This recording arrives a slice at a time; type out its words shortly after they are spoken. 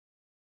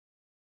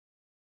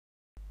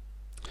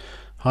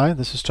Hi,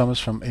 this is Thomas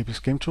from Apex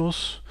Game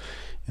Tools.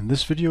 In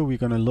this video we're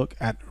going to look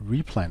at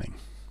replanning.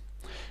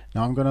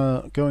 Now I'm going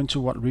to go into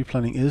what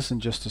replanning is in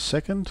just a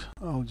second.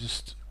 I'll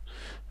just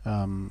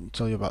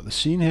tell you about the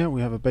scene here.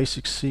 We have a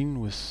basic scene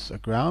with a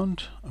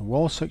ground, a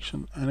wall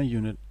section and a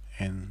unit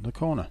in the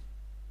corner.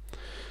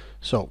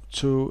 So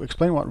to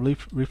explain what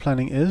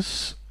replanning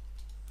is,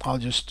 I'll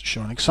just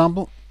show an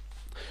example.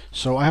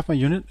 So I have my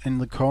unit in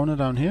the corner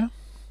down here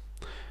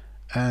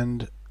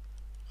and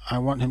I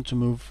want him to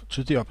move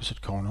to the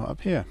opposite corner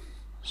up here.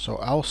 So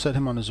I'll set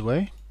him on his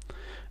way,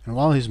 and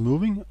while he's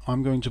moving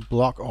I'm going to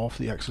block off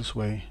the access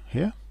way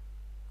here,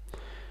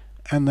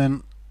 and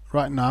then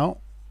right now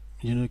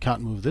unit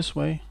can't move this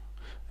way,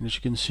 and as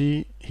you can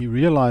see he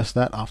realized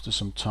that after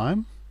some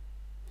time,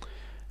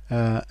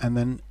 and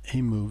then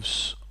he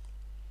moves,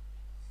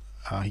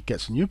 he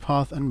gets a new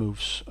path and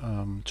moves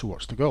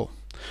towards the goal.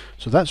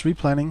 So that's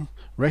replanning,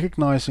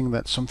 recognizing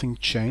that something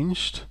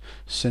changed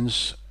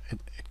since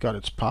it got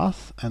its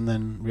path, and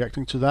then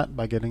reacting to that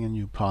by getting a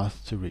new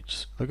path to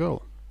reach the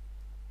goal.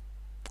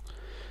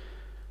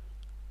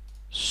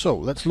 So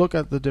let's look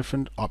at the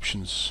different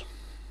options.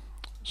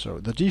 So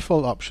the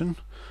default option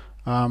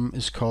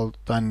is called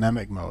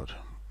dynamic mode.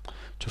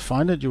 To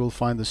find it, you will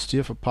find the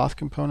steer for path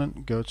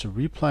component, go to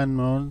replan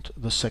mode,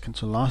 the second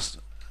to last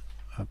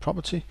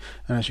property,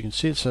 and as you can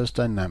see it says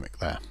dynamic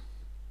there.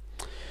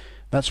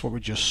 That's what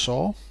we just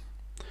saw,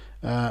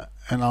 and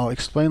I'll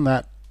explain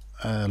that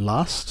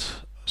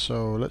last.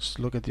 So let's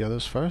look at the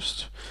others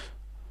first.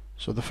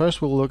 So the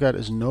first we'll look at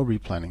is no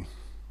replanning.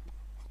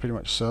 Pretty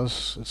much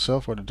says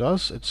itself what it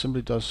does. It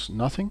simply does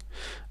nothing.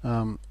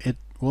 It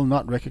will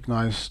not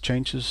recognize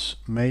changes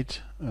made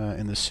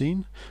in the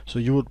scene. So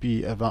you would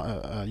be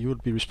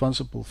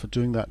responsible for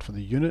doing that for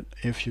the unit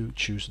if you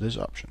choose this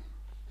option.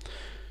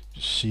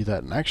 Just see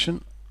that in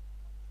action.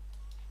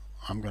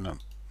 I'm gonna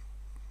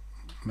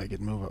make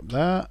it move up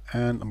there,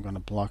 and I'm gonna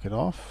block it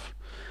off.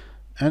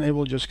 And it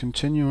will just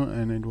continue,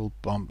 and it will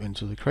bump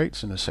into the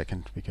crates in a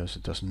second because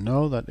it doesn't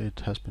know that it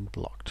has been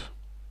blocked.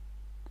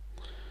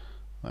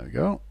 There we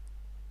go.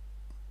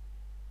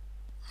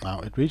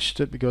 Now it reached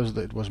it because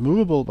it was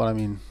movable, but I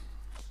mean,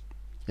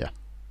 yeah.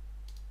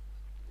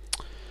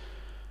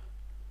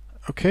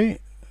 Okay,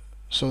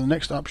 so the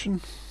next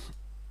option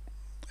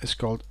is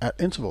called add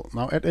interval.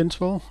 Now add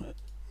interval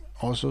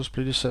also is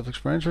pretty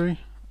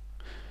self-explanatory.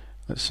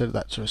 Let's set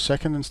that to a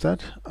second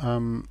instead.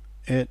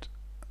 It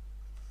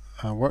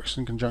works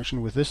in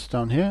conjunction with this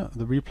down here,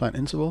 the replan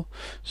interval.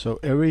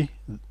 So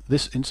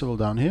this interval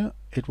down here,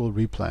 it will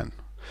replan,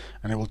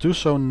 and it will do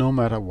so no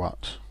matter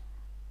what.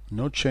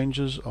 No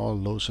changes or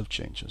loads of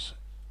changes.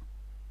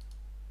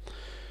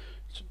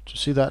 So to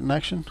see that in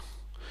action,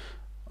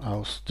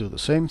 I'll do the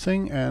same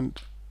thing, and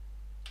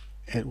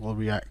it will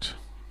react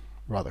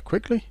rather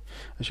quickly.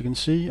 As you can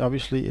see,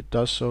 obviously it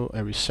does so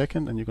every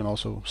second, and you can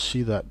also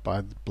see that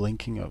by the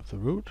blinking of the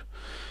root.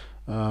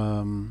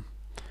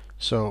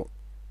 So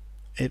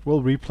it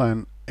will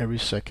replan every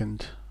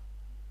second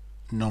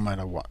no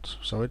matter what.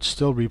 So it's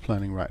still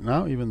replanning right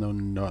now, even though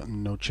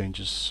no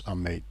changes are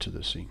made to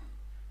the scene.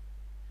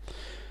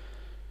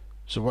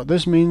 So what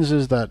this means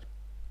is that,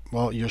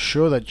 well, you're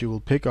sure that you will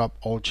pick up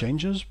all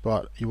changes,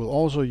 but you will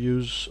also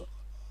use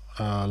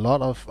a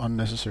lot of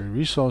unnecessary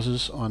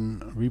resources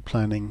on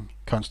replanning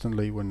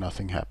constantly when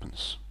nothing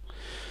happens.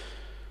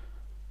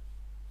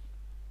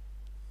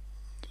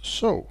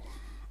 So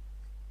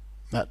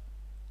that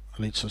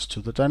leads us to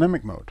the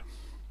dynamic mode,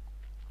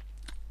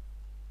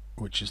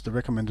 which is the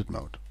recommended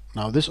mode.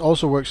 Now this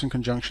also works in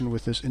conjunction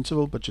with this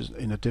interval, but just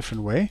in a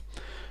different way.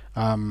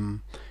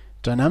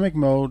 Dynamic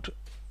mode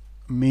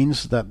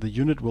means that the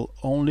unit will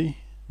only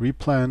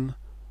replan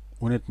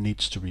when it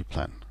needs to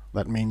replan.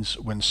 That means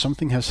when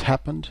something has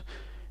happened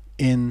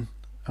in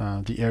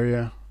the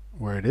area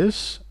where it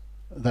is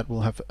that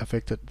will have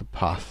affected the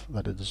path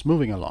that it is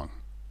moving along.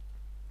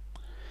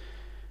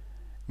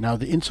 Now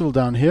the interval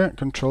down here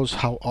controls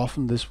how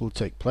often this will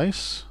take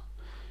place.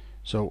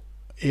 So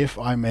if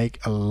I make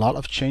a lot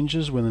of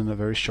changes within a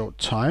very short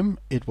time,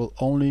 it will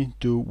only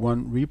do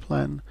one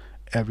replan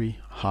every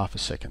half a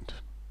second.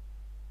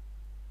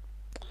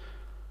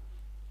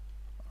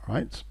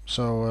 Right,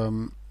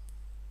 so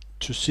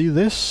to see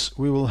this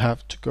we will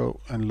have to go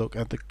and look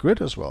at the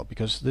grid as well,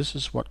 because this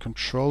is what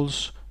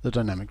controls the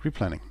dynamic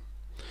replanning.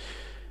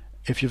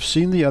 If you've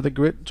seen the other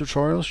grid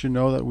tutorials, you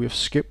know that we've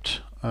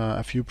skipped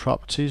a few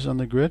properties on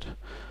the grid.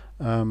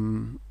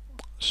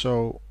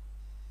 So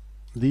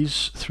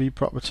these three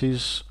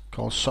properties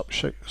called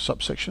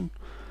subsection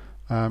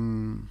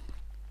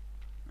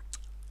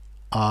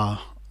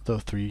are the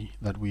three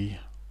that we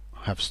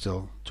have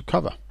still to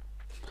cover.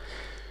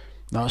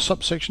 Now a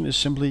subsection is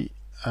simply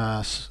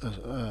a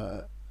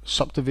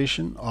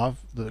subdivision of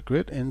the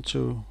grid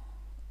into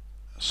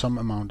some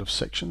amount of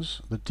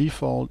sections. The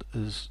default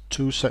is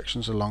 2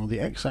 sections along the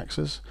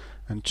x-axis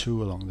and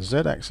 2 along the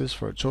z-axis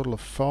for a total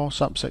of 4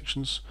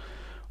 subsections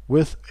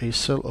with a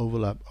cell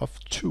overlap of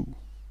 2.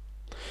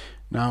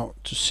 Now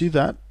to see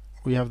that,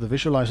 we have the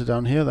visualizer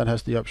down here that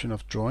has the option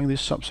of drawing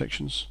these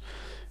subsections.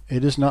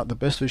 It is not the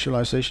best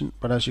visualization,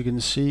 but as you can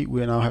see,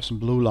 we now have some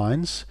blue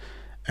lines,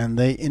 and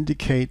they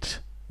indicate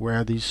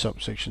where these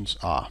subsections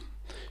are.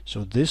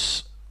 So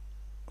this,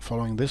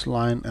 following this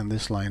line and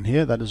this line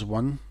here, that is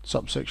one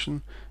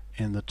subsection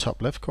in the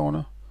top left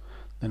corner.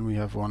 Then we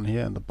have one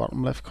here in the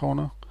bottom left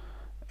corner,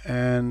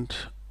 and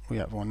we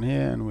have one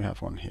here, and we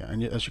have one here.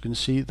 And as you can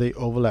see, they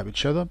overlap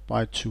each other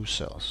by 2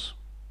 cells.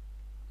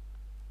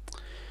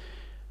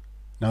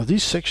 Now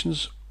these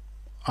sections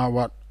are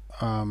what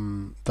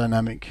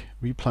dynamic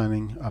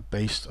replanning are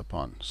based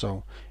upon.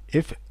 So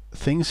if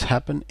things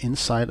happen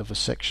inside of a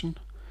section,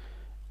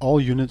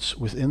 all units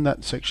within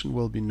that section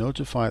will be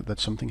notified that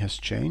something has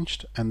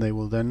changed, and they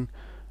will then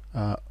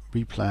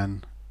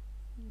replan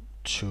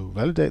to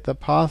validate their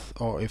path,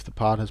 or if the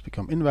path has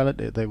become invalid,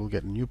 they will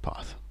get a new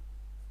path.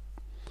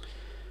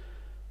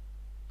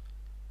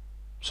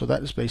 So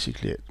that is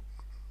basically it.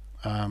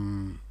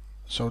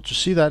 So to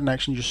see that in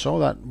action, you saw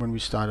that when we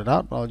started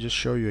out, but I'll just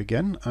show you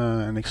again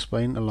and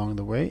explain along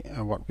the way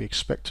what we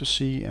expect to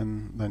see,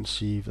 and then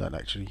see if that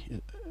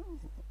actually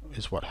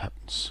is what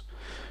happens.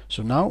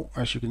 So now,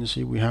 as you can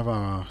see, we have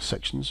our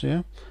sections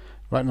here.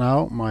 Right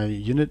now my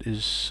unit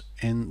is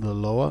in the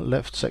lower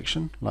left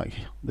section like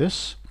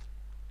this,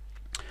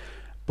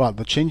 but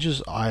the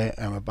changes I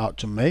am about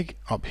to make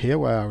up here,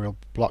 where I will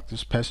block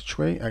this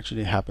passageway,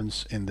 actually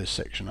happens in this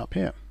section up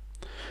here.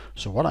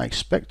 So what I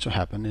expect to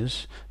happen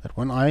is that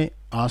when I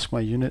ask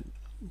my unit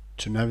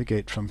to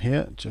navigate from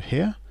here to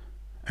here,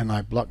 and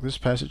I block this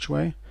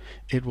passageway,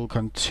 it will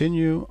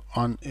continue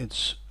on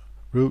its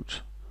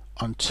route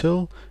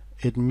until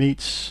it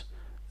meets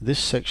this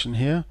section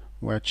here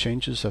where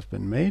changes have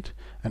been made,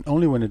 and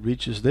only when it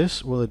reaches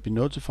this will it be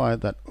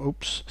notified that,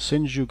 oops,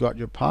 since you got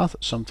your path,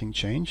 something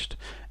changed,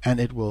 and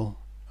it will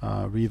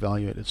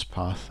reevaluate its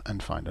path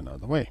and find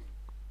another way.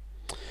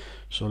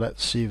 So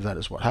let's see if that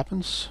is what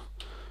happens.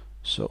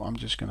 So I'm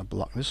just going to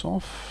block this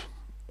off,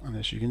 and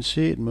as you can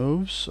see, it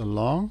moves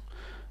along,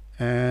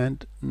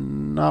 and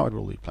now it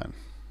will replan,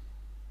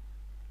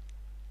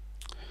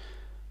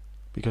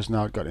 because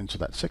now it got into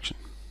that section.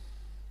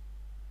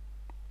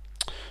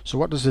 So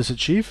what does this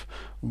achieve?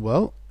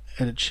 Well,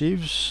 it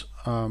achieves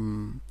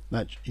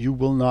that you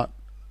will not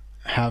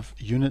have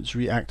units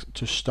react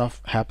to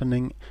stuff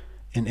happening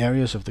in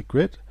areas of the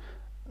grid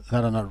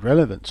that are not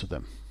relevant to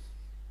them.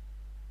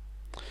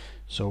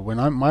 So when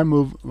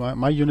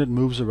my unit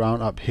moves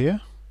around up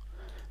here,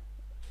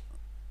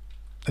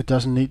 it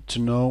doesn't need to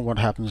know what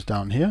happens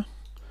down here,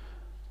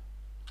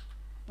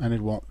 and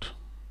it won't.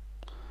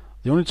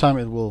 The only time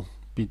it will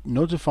be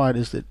notified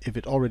is that if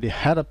it already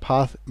had a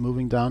path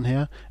moving down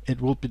here,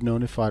 it will be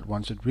notified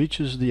once it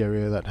reaches the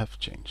area that have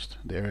changed,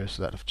 the areas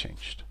that have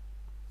changed.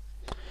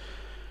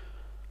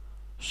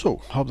 So,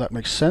 hope that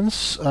makes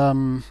sense.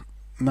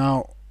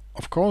 Now,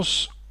 of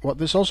course, what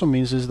this also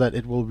means is that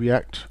it will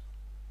react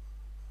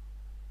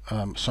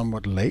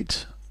somewhat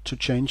late to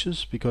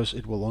changes, because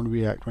it will only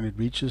react when it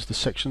reaches the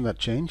section that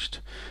changed.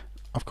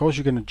 Of course,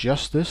 you can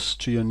adjust this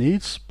to your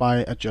needs by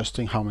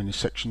adjusting how many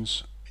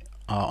sections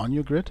are on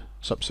your grid,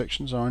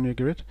 subsections are on your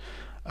grid.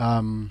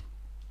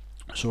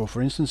 So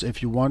for instance,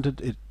 if you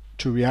wanted it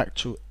to react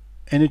to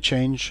any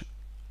change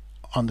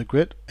on the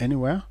grid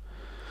anywhere,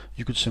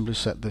 you could simply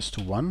set this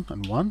to 1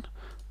 and 1.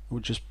 It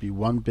would just be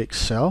one big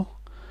cell.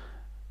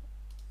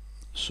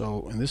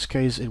 So in this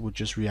case, it would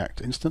just react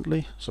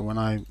instantly. So when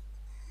I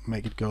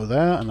make it go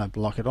there and I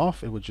block it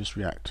off, it would just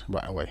react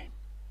right away.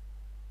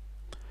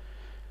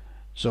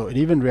 So it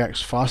even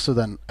reacts faster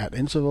than at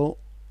interval,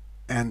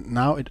 and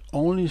now it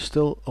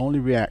still only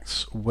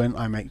reacts when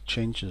I make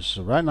changes.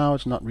 So right now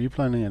it's not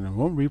replanning, and it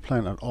won't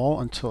replan at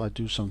all until I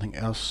do something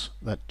else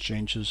that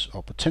changes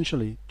or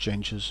potentially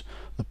changes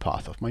the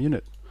path of my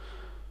unit.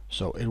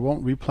 So it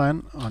won't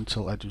replan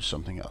until I do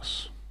something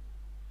else.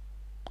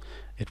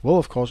 It will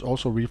of course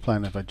also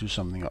replan if I do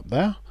something up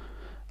there,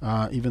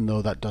 even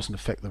though that doesn't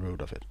affect the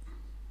route of it,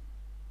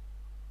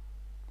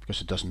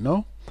 because it doesn't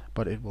know,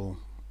 but it will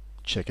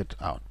check it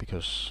out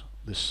because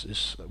this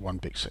is one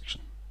big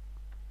section.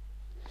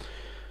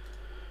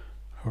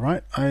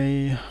 Alright,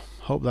 I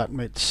hope that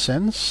made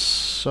sense.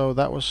 So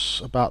that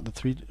was about the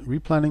 3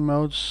 replanning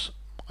modes,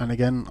 and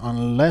again,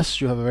 unless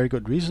you have a very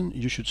good reason,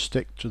 you should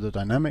stick to the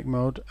dynamic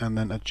mode and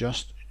then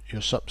adjust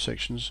your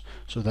subsections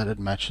so that it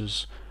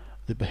matches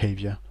the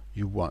behavior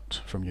you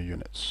want from your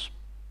units.